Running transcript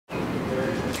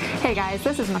Hey guys,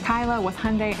 this is Makayla with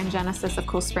Hyundai and Genesis of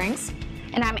Cool Springs.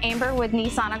 And I'm Amber with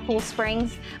Nissan of Cool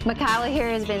Springs. Makayla here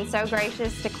has been so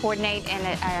gracious to coordinate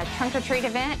a trunk or treat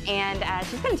event, and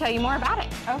she's going to tell you more about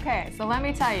it. Okay, so let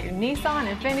me tell you,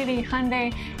 Nissan, Infiniti,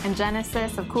 Hyundai, and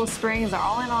Genesis of Cool Springs are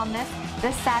all in on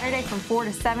this Saturday from 4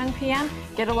 to 7 p.m.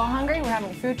 Get a little hungry, we're having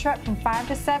a food truck from 5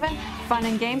 to 7, fun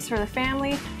and games for the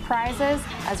family, prizes,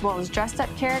 as well as dressed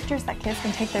up characters that kids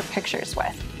can take their pictures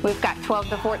with. We've got 12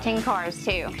 to 14 cars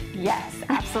too. Yes,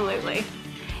 absolutely.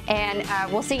 And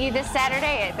we'll see you this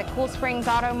Saturday at the Cool Springs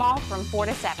Auto Mall from 4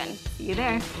 to 7. See you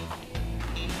there.